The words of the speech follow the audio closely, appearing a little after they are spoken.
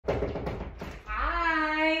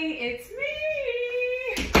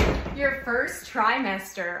your first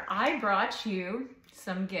trimester, I brought you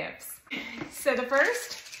some gifts. So the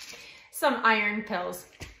first, some iron pills.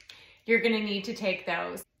 You're gonna need to take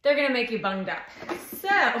those. They're gonna make you bunged up. So,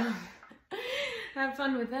 have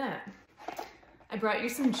fun with that. I brought you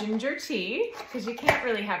some ginger tea, because you can't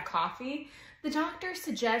really have coffee. The doctor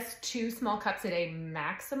suggests 2 small cups a day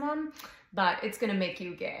maximum, but it's gonna make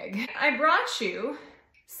you gag. I brought you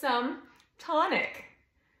some tonic.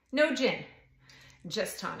 No gin,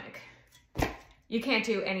 just tonic. You can't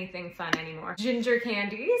do anything fun anymore. Ginger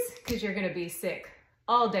candies, because you're gonna be sick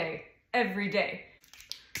all day, every day.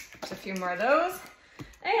 Just a few more of those.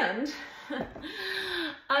 And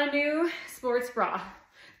a new sports bra.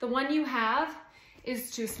 The one you have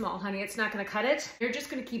is too small, honey. It's not gonna cut it. You're just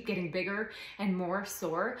gonna keep getting bigger and more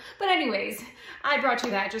sore. But anyways, I brought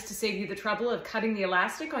you that just to save you the trouble of cutting the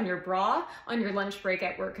elastic on your bra on your lunch break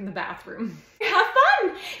at work in the bathroom. Have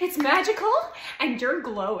fun! It's magical and you're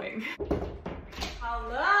glowing.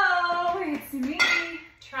 Hello, it's me,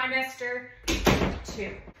 trimester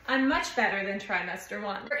 2. I'm much better than trimester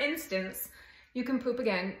 1. For instance, you can poop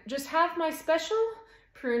again. Just have my special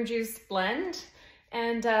prune juice blend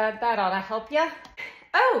and that ought to help you.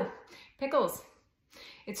 Oh, pickles.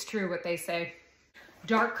 It's true what they say.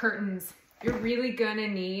 Dark curtains. You're really gonna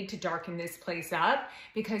need to darken this place up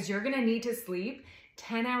because you're gonna need to sleep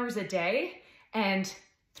 10 hours a day and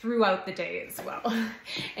throughout the day as well.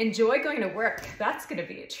 Enjoy going to work. That's gonna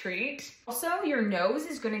be a treat. Also, your nose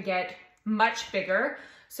is gonna get much bigger.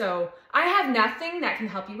 So I have nothing that can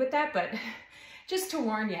help you with that, but just to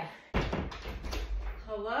warn you.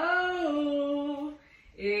 Hello,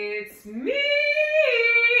 it's me,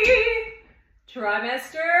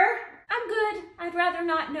 trimester. I'm good. I'd rather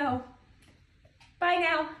not know. Bye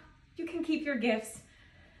now. You can keep your gifts.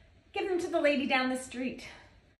 Give them to the lady down the street.